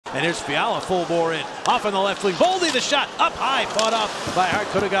And here's Fiala full bore in. Off on the left wing. Boldy the shot. Up high. Fought off by Hart.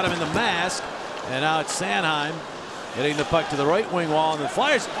 Could have got him in the mask. And now it's Sanheim hitting the puck to the right wing wall. And the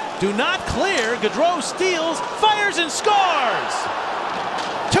Flyers do not clear. Gaudreau steals, fires, and scores.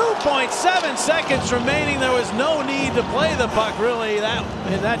 2.7 seconds remaining. There was no need to play the puck really in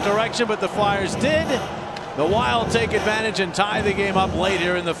that direction, but the Flyers did. The Wild take advantage and tie the game up late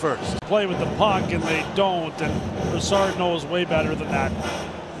here in the first. Play with the puck and they don't, and Brassard knows way better than that.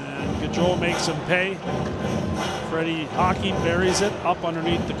 And Gaudreau makes him pay. Freddie Hockey buries it up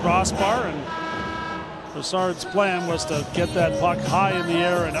underneath the crossbar, and Brassard's plan was to get that puck high in the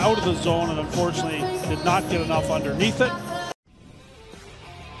air and out of the zone, and unfortunately did not get enough underneath it.